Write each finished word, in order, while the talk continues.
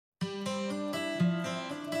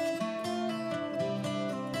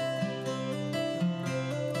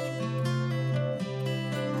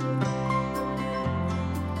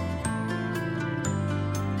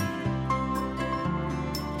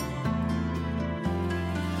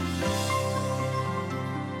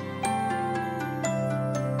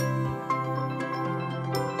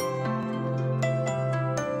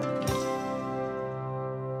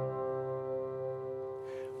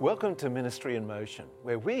Welcome to Ministry in Motion,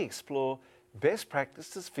 where we explore best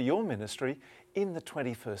practices for your ministry in the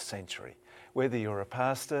 21st century. Whether you're a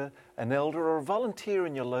pastor, an elder, or a volunteer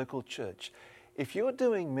in your local church, if you're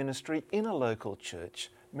doing ministry in a local church,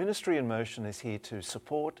 Ministry in Motion is here to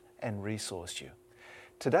support and resource you.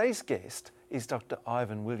 Today's guest is Dr.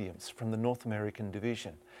 Ivan Williams from the North American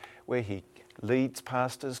Division, where he leads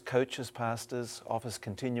pastors, coaches pastors, offers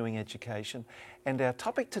continuing education. And our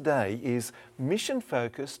topic today is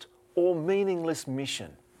mission-focused or meaningless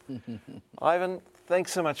mission. Ivan,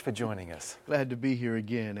 thanks so much for joining us. Glad to be here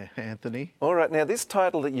again, Anthony. All right, now this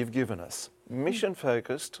title that you've given us,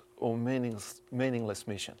 mission-focused or meaningless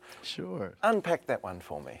mission. Sure. Unpack that one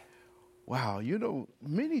for me. Wow, you know,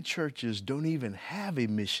 many churches don't even have a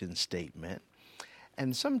mission statement.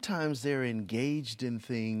 And sometimes they're engaged in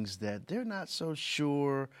things that they're not so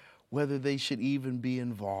sure whether they should even be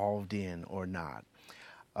involved in or not.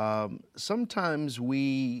 Sometimes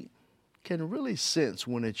we can really sense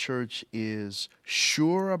when a church is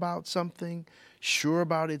sure about something, sure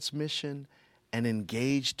about its mission, and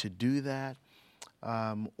engaged to do that,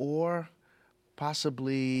 or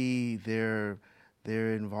possibly they're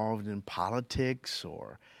involved in politics,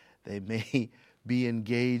 or they may be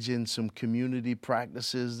engaged in some community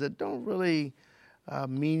practices that don't really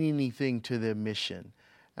mean anything to their mission.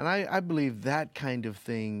 And I believe that kind of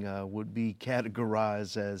thing would be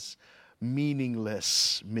categorized as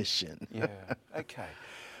meaningless mission. Yeah, okay.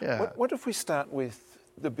 Yeah. What if we start with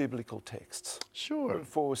the biblical texts? Sure.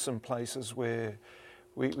 For some places where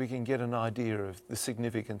we can get an idea of the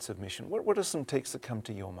significance of mission. What are some texts that come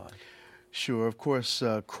to your mind? Sure. Of course,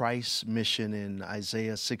 Christ's mission in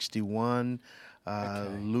Isaiah 61,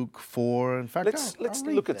 Luke 4. In fact, let's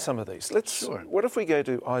look at some of these. Sure. What if we go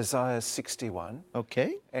to Isaiah 61?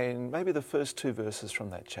 Okay. And maybe the first two verses from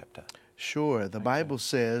that chapter. Sure. The Bible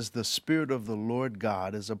says, "The Spirit of the Lord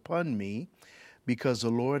God is upon me, because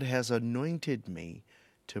the Lord has anointed me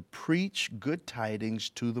to preach good tidings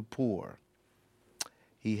to the poor.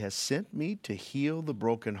 He has sent me to heal the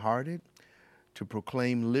brokenhearted, to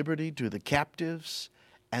proclaim liberty to the captives,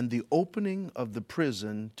 and the opening of the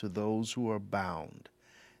prison to those who are bound."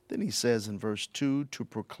 Then he says in verse 2, "To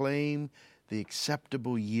proclaim the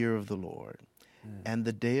acceptable year of the Lord, and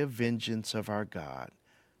the day of vengeance of our God,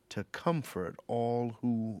 to comfort all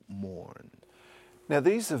who mourn." Now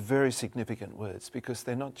these are very significant words because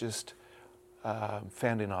they're not just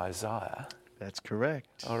found in Isaiah. That's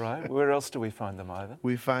correct. All right. Where else do we find them, Ivan?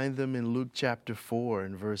 We find them in Luke chapter 4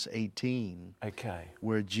 and verse 18. Okay.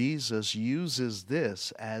 Where Jesus uses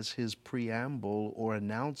this as his preamble or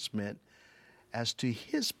announcement as to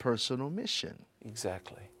his personal mission.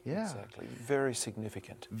 Exactly. Yeah. Exactly. Very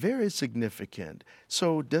significant. Very significant.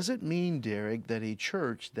 So does it mean, Derek, that a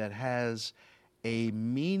church that has a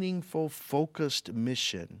meaningful, focused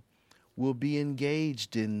mission will be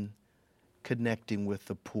engaged in connecting with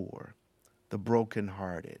the poor, the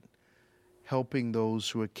brokenhearted, helping those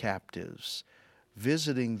who are captives,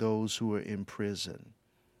 visiting those who are in prison,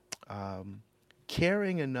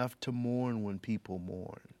 caring enough to mourn when people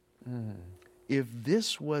mourn? If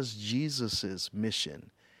this was Jesus's mission,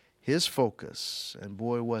 his focus, and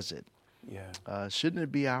boy was it, shouldn't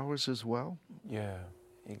it be ours as well? Yeah,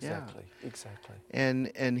 exactly, exactly.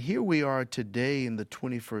 And here we are today in the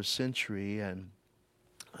 21st century, and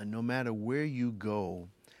no matter where you go,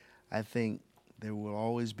 I think there will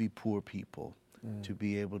always be poor people to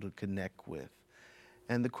be able to connect with.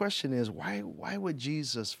 And the question is, why would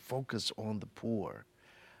Jesus focus on the poor?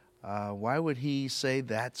 Why would he say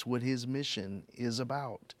that's what his mission is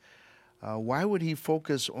about? Why would he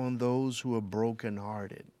focus on those who are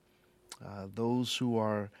brokenhearted, those who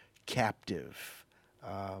are captive?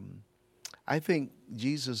 I think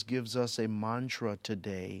Jesus gives us a mantra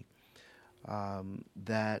today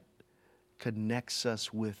that connects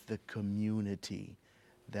us with the community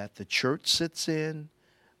that the church sits in,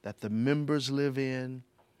 that the members live in,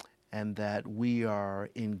 and that we are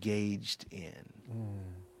engaged in.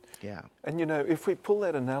 Yeah. And you know, if we pull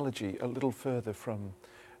that analogy a little further from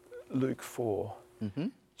Luke 4,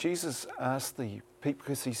 Jesus asked the people,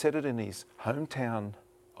 because he said it in his hometown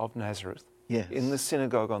of Nazareth, in the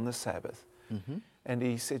synagogue on the Sabbath, and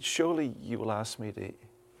he said, "Surely you will ask me to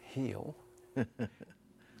heal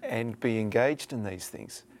and be engaged in these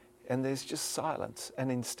things." And there's just silence.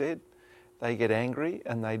 And instead, they get angry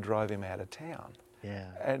and they drive him out of town.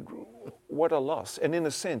 Yeah. And what a loss. And in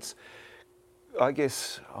a sense, I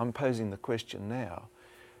guess I'm posing the question now,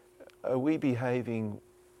 are we behaving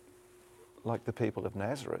like the people of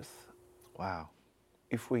Nazareth? Wow.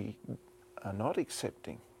 If we are not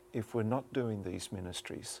accepting, if we're not doing these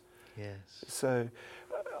ministries. Yes. So,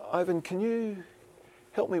 Ivan, can you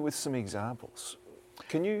help me with some examples.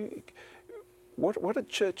 What are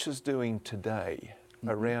churches doing today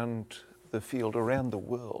around the field, around the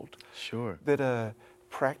world, Sure. that are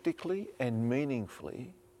practically and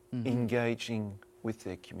meaningfully engaging with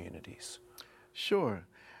their communities? Sure.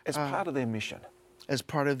 As part of their mission. As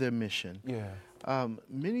part of their mission. Yeah.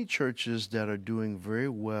 Many churches that are doing very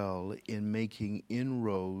well in making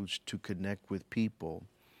inroads to connect with people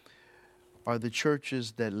are the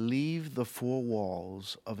churches that leave the four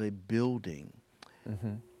walls of a building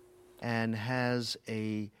and has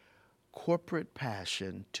a corporate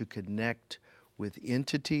passion to connect with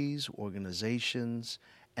entities, organizations,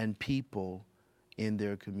 and people in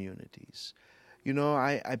their communities. You know,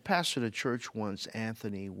 I pastored a church once,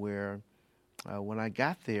 Anthony, where when I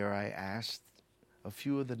got there, I asked a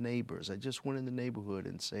few of the neighbors. I just went in the neighborhood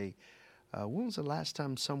and say, when was the last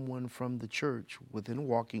time someone from the church, within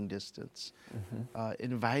walking distance,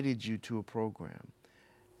 invited you to a program?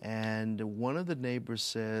 And one of the neighbors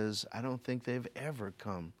says, I don't think they've ever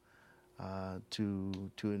come to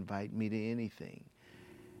invite me to anything.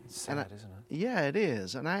 It's sad, isn't it? Yeah, it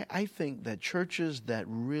is. And I think that churches that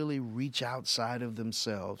really reach outside of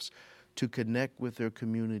themselves to connect with their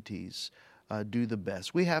communities do the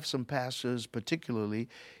best. We have some pastors, particularly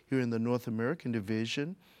here in the North American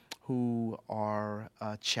division, who are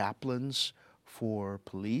chaplains for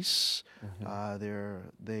police.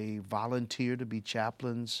 They volunteer to be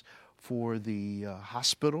chaplains for the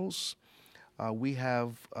hospitals. We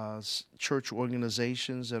have church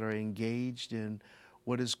organizations that are engaged in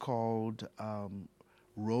what is called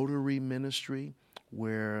Rotary ministry,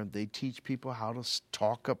 where they teach people how to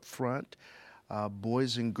talk up front,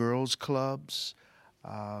 boys and girls clubs.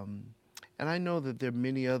 And I know that there are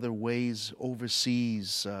many other ways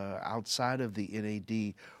overseas, outside of the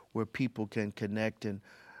NAD, where people can connect. And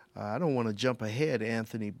I don't want to jump ahead,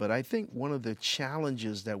 Anthony, but I think one of the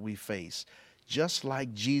challenges that we face, just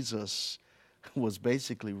like Jesus was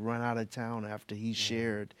basically run out of town after he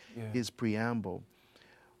shared his preamble,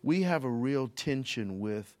 we have a real tension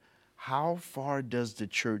with how far does the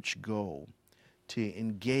church go to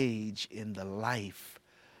engage in the life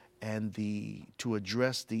and to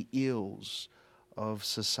address the ills of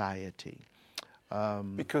society.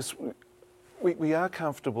 Because we are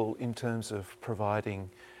comfortable in terms of providing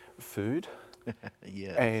food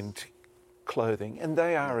and clothing, and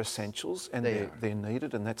they are essentials, and they're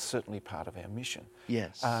needed, and that's certainly part of our mission.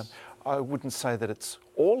 Yes. I wouldn't say that it's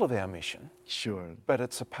all of our mission. Sure. But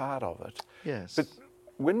it's a part of it. Yes. But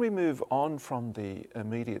when we move on from the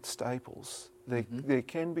immediate staples, there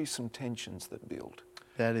can be some tensions that build.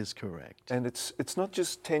 That is correct. And it's not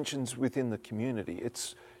just tensions within the community,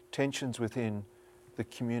 it's tensions within the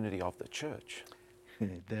community of the church.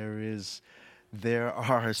 There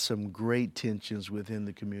are some great tensions within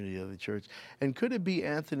the community of the church. And could it be,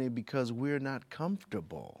 Anthony, because we're not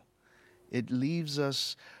comfortable? It leaves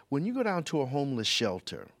us, when you go down to a homeless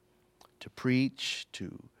shelter to preach,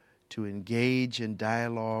 to engage in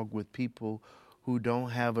dialogue with people who don't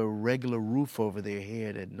have a regular roof over their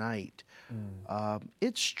head at night,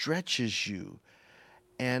 it stretches you.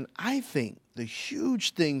 And I think the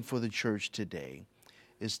huge thing for the church today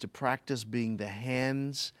is to practice being the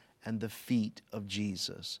hands and the feet of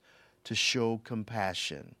Jesus, to show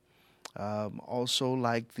compassion. Also,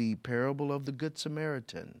 like the parable of the Good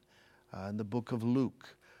Samaritan in the book of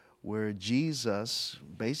Luke, where Jesus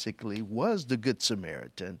basically was the Good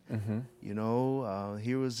Samaritan. You know,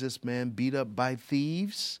 here was this man beat up by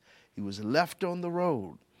thieves. He was left on the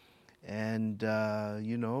road. And,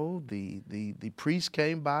 you know, the priest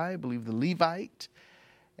came by, I believe the Levite,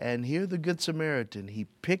 and here the Good Samaritan, he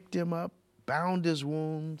picked him up, bound his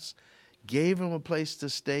wounds, gave him a place to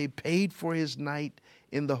stay, paid for his night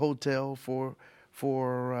in the hotel for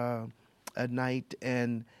a night.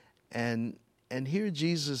 And here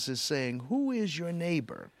Jesus is saying, who is your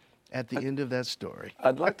neighbor at the end of that story?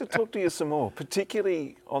 I'd like to talk to you some more,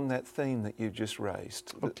 particularly on that theme that you just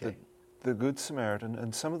raised, the Good Samaritan,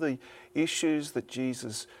 and some of the issues that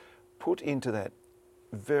Jesus put into that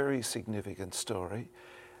very significant story.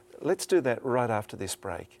 Let's do that right after this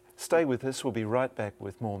break. Stay with us. We'll be right back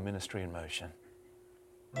with more Ministry in Motion.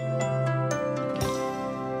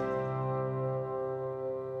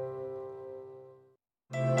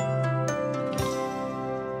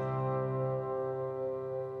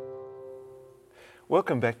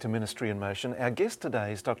 Welcome back to Ministry in Motion. Our guest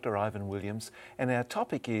today is Dr. Ivan Williams, and our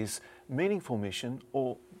topic is meaningful mission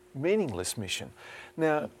or meaningless mission.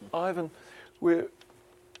 Now, Ivan,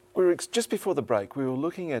 just before the break, we were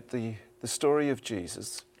looking at the story of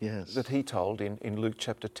Jesus that he told in Luke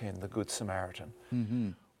chapter 10, the Good Samaritan.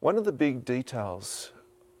 One of the big details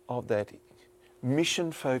of that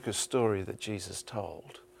mission-focused story that Jesus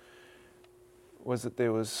told was that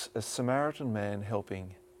there was a Samaritan man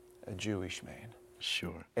helping a Jewish man.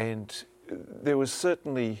 Sure. And there was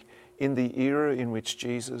certainly, in the era in which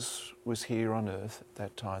Jesus was here on earth at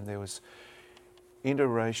that time, there was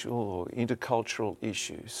interracial or intercultural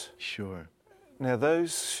issues. Sure. Now,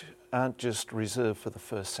 those aren't just reserved for the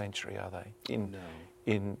first century, are they?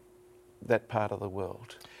 In that part of the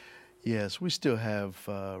world. Yes, we still have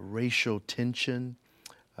racial tension.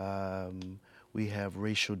 We have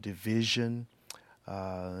racial division.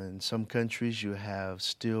 In some countries, you have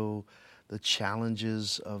still the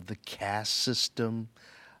challenges of the caste system.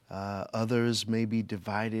 Others may be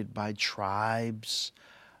divided by tribes.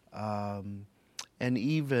 And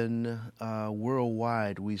even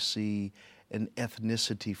worldwide, we see an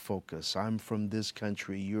ethnicity focus. I'm from this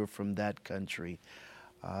country, you're from that country.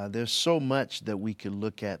 There's so much that we could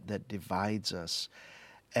look at that divides us.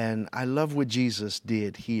 And I love what Jesus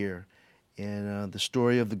did here in the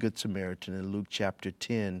story of the Good Samaritan in Luke chapter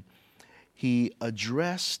 10. He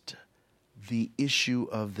addressed the issue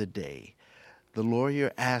of the day. The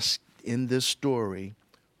lawyer asked in this story,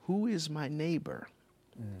 "Who is my neighbor?"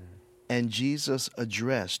 And Jesus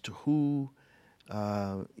addressed who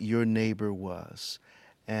your neighbor was.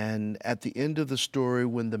 And at the end of the story,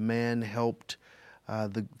 when the man helped,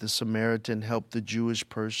 the Samaritan helped the Jewish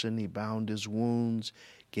person, he bound his wounds,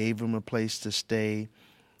 gave him a place to stay.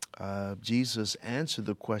 Jesus answered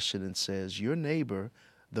the question and says, your neighbor,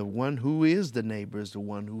 the one who is the neighbor, is the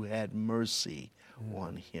one who had mercy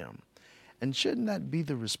on him. And shouldn't that be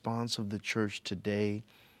the response of the church today?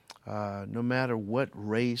 No matter what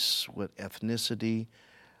race, what ethnicity,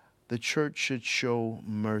 the church should show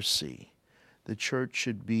mercy. The church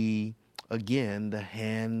should be, again, the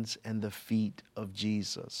hands and the feet of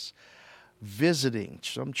Jesus. Visiting.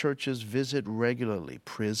 Some churches visit regularly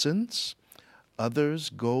prisons.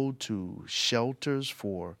 Others go to shelters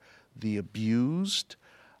for the abused.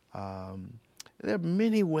 There are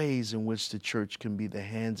many ways in which the church can be the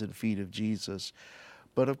hands and feet of Jesus.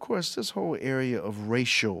 But of course, this whole area of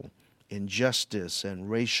racial injustice and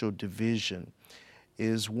racial division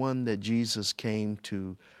is one that Jesus came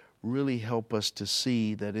to really help us to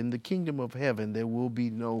see that in the kingdom of heaven there will be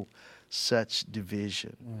no such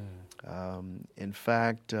division. In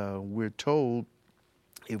fact, we're told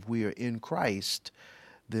if we are in Christ,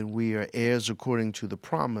 then we are heirs according to the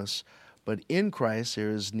promise. But in Christ,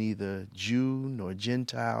 there is neither Jew nor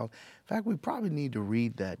Gentile. In fact, we probably need to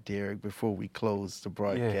read that, Derek, before we close the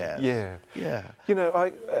broadcast. Yeah. You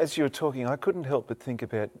know, as you were talking, I couldn't help but think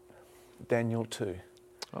about Daniel 2.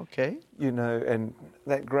 Okay. You know, and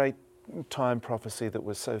that great time prophecy that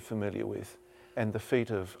we're so familiar with, and the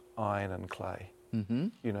feet of iron and clay. Mm-hmm.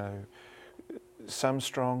 You know, some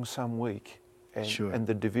strong, some weak, and, Sure. and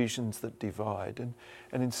the divisions that divide.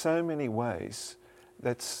 And in so many ways,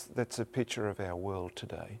 that's a picture of our world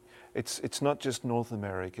today. It's not just North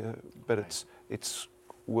America, but it's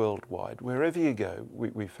worldwide. Wherever you go,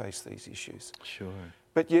 we face these issues. Sure.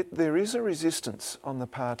 But yet there is a resistance on the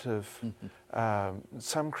part of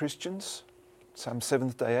some Christians, some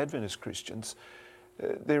Seventh-day Adventist Christians.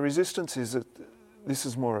 Their resistance is that this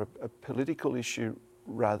is more a political issue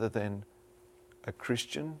rather than a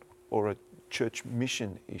Christian or a church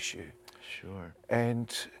mission issue. Sure.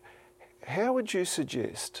 And how would you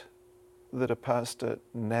suggest that a pastor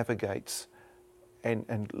navigates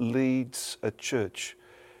and leads a church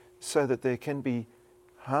so that there can be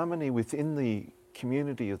harmony within the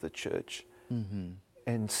community of the church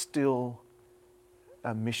and still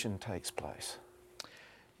a mission takes place?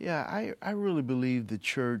 Yeah, I really believe the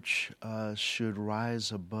church should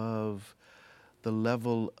rise above the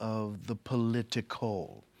level of the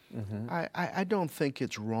political. I don't think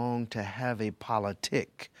it's wrong to have a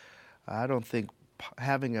politic. I don't think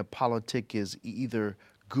having a politic is either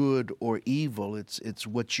good or evil. It's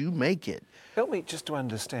what you make it. Help me just to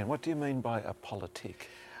understand. What do you mean by a politic?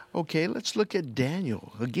 Okay, let's look at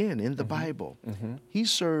Daniel again in the Bible. He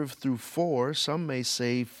served through 4, some may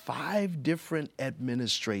say 5 different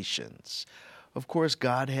administrations. Of course,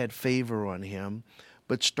 God had favor on him,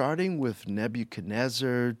 but starting with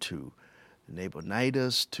Nebuchadnezzar to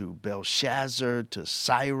Nabonidus to Belshazzar to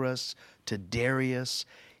Cyrus to Darius,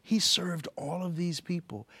 he served all of these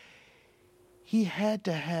people. He had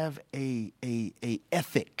to have a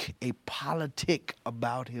ethic, a politic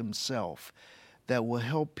about himself that will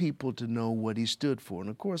help people to know what he stood for. And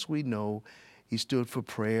of course, we know he stood for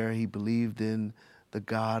prayer. He believed in the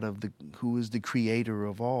God who is the creator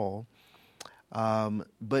of all.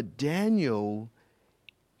 But Daniel,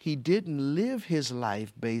 he didn't live his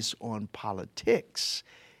life based on politics.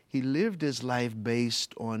 He lived his life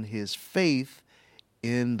based on his faith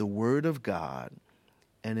in the Word of God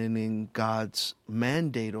and in God's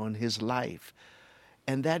mandate on his life.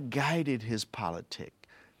 And that guided his politic.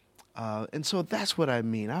 And so that's what I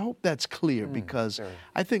mean. I hope that's clear because Very.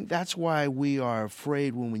 I think that's why we are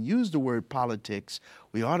afraid when we use the word politics,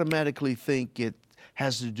 we automatically think it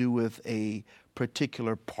has to do with a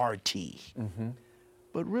particular party. Mm-hmm.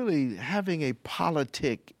 But really, having a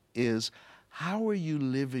politic is how are you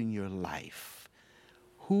living your life?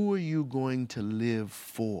 Who are you going to live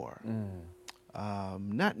for?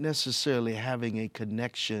 Not necessarily having a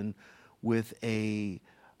connection with a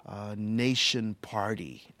nation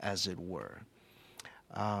party, as it were.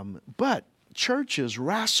 But churches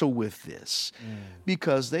wrestle with this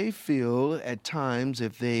because they feel at times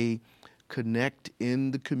if they connect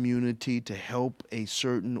in the community to help a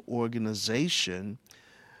certain organization,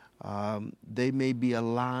 they may be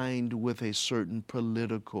aligned with a certain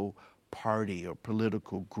political party or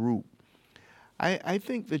political group. I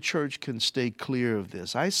think the church can stay clear of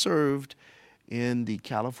this. I served in the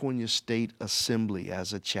California State Assembly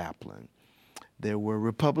as a chaplain. There were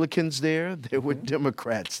Republicans there, there were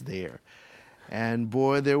Democrats there. And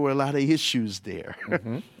boy, there were a lot of issues there.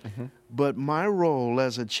 But my role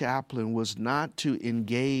as a chaplain was not to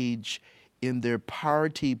engage in their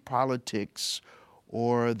party politics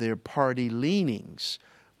or their party leanings.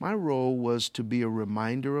 My role was to be a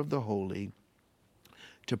reminder of the holy,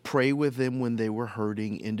 to pray with them when they were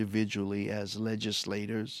hurting individually as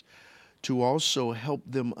legislators, to also help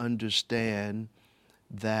them understand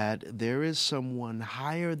that there is someone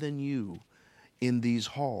higher than you in these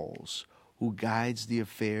halls who guides the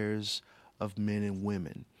affairs of men and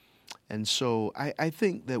women. And so I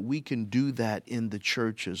think that we can do that in the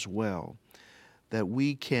church as well, that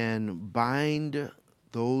we can bind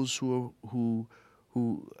those who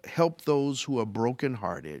help those who are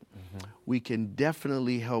brokenhearted. We can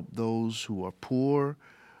definitely help those who are poor.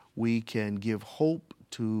 We can give hope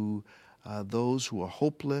to those who are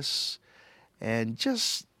hopeless, and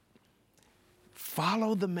just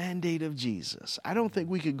follow the mandate of Jesus. I don't think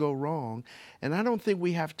we could go wrong, and I don't think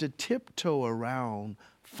we have to tiptoe around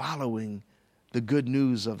following the good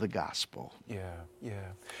news of the gospel. Yeah.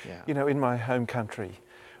 Yeah. You know, in my home country,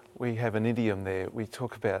 we have an idiom there. We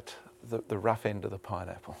talk about the rough end of the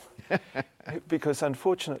pineapple. Because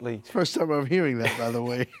unfortunately... It's the first time I'm hearing that, by the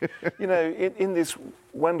way. You know, in this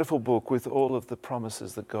wonderful book with all of the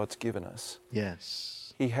promises that God's given us,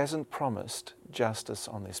 Yes. he hasn't promised justice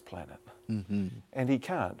on this planet. Mm-hmm. And he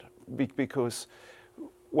can't, because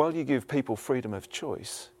while you give people freedom of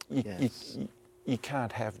choice, you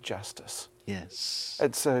can't have justice. Yes.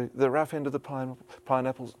 And so the rough end of the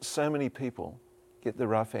pineapple, so many people get the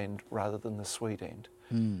rough end rather than the sweet end.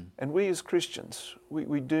 And we as Christians,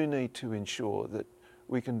 we do need to ensure that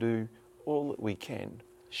we can do all that we can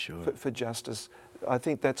for justice. I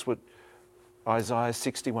think that's what Isaiah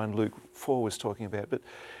 61, Luke 4 was talking about. But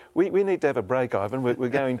we need to have a break, Ivan. We're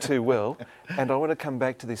going too well. And I want to come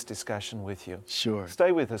back to this discussion with you. Sure.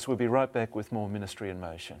 Stay with us. We'll be right back with more Ministry in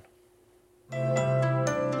Motion.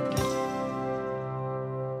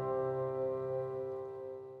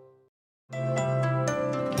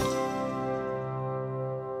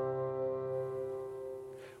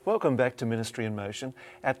 Welcome back to Ministry in Motion.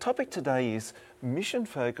 Our topic today is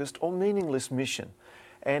mission-focused or meaningless mission.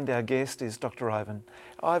 And our guest is Dr. Ivan.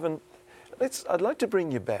 Ivan, I'd like to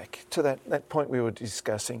bring you back to that point we were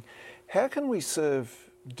discussing. How can we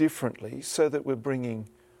serve differently so that we're bringing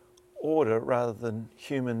order rather than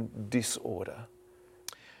human disorder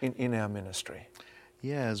in our ministry?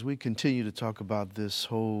 Yeah, as we continue to talk about this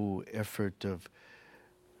whole effort of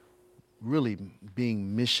really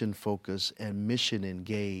being mission focused and mission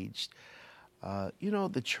engaged,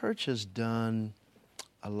 the church has done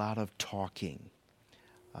a lot of talking.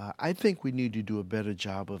 I think we need to do a better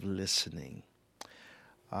job of listening.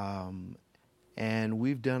 And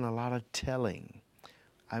we've done a lot of telling.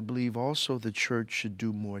 I believe also the church should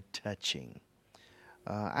do more touching.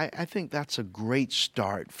 I think that's a great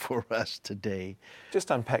start for us today.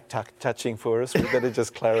 Just unpack touching for us. We better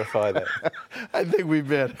just clarify that. I think we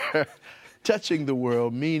better. Touching the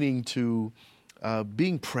world, meaning to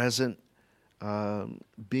being present,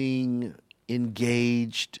 being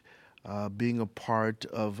engaged, being a part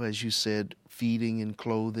of, as you said, feeding and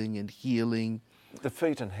clothing and healing. The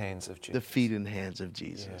feet and hands of Jesus. The feet and hands of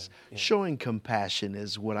Jesus. Yeah. Showing compassion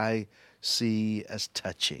is what I see as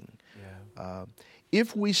touching. Yeah.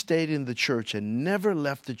 If we stayed in the church and never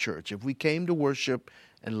left the church, if we came to worship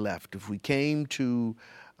and left, if we came to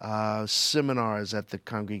seminars at the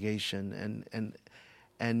congregation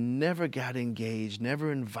and never got engaged, never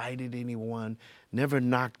invited anyone, never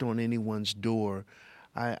knocked on anyone's door,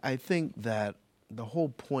 I think that the whole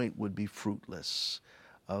point would be fruitless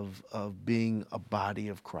of being a body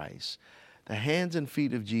of Christ. The hands and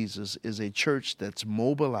feet of Jesus is a church that's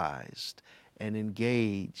mobilized and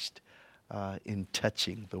engaged in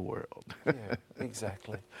touching the world. Yeah,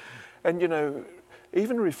 exactly. And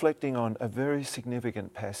even reflecting on a very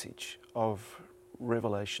significant passage of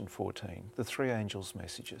Revelation 14, the three angels'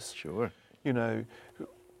 messages. Sure.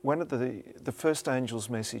 One of the first angel's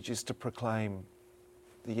message is to proclaim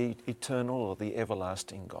the eternal or the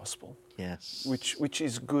everlasting gospel. Yes. Which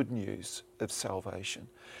is good news of salvation.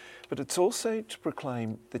 But it's also to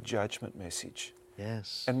proclaim the judgment message.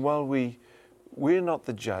 Yes. And while we're not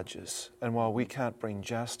the judges, and while we can't bring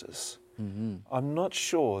justice, I'm not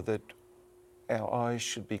sure that our eyes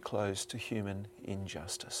should be closed to human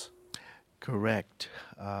injustice. Correct.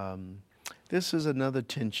 This is another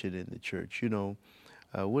tension in the church.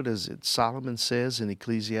 What is it? Solomon says in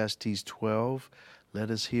Ecclesiastes 12, let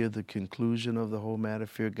us hear the conclusion of the whole matter,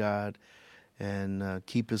 fear God, and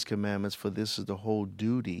keep his commandments, for this is the whole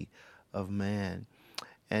duty of man.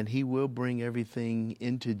 And he will bring everything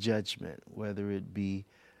into judgment, whether it be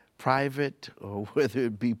private or whether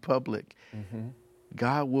it be public. Mm-hmm.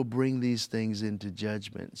 God will bring these things into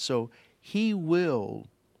judgment. So he will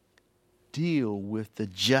deal with the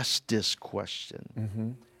justice question.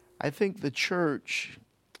 Mm-hmm. I think the church,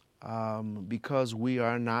 because we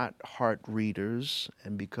are not heart readers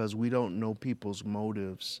and because we don't know people's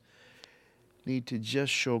motives, need to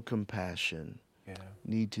just show compassion,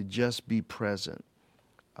 need to just be present.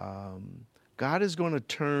 God is going to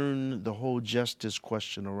turn the whole justice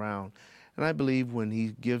question around. And I believe when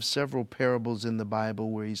he gives several parables in the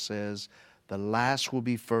Bible where he says, the last will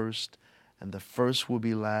be first and the first will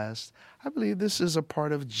be last, I believe this is a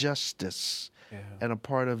part of justice and a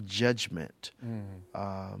part of judgment.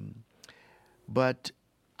 But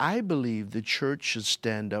I believe the church should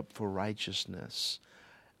stand up for righteousness.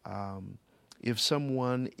 If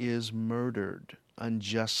someone is murdered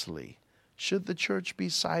unjustly, should the church be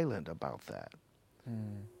silent about that?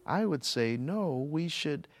 I would say no, we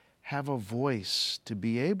should have a voice to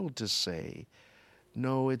be able to say,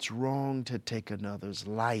 no, it's wrong to take another's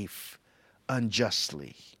life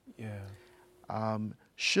unjustly.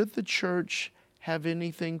 Should the church have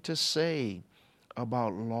anything to say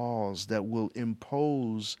about laws that will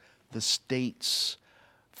impose the state's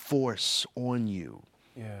force on you?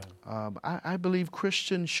 I believe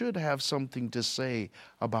Christians should have something to say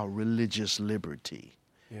about religious liberty.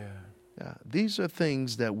 These are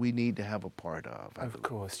things that we need to have a part of. Of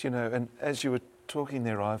course, and as you were talking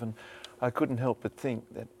there, Ivan, I couldn't help but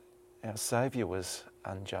think that our Saviour was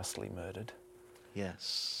unjustly murdered.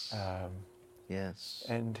 Yes. Yes.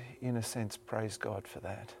 And in a sense, praise God for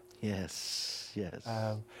that. Yes, yes.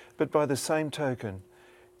 But by the same token,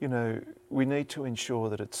 we need to ensure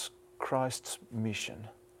that it's Christ's mission,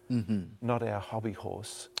 not our hobby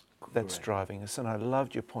horse, that's driving us. And I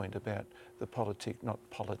loved your point about the politic, not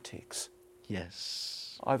politics.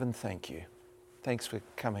 Yes. Ivan, thank you. Thanks for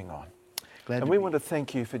coming on. Glad and we want to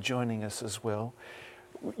thank you for joining us as well.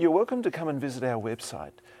 You're welcome to come and visit our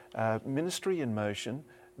website,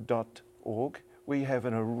 ministryinmotion.org. We have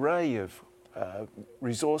an array of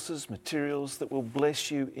resources, materials that will bless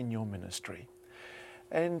you in your ministry.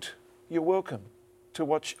 And you're welcome to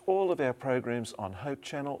watch all of our programs on Hope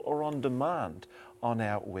Channel or on demand on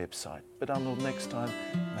our website. But until next time,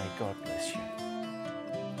 may God bless you.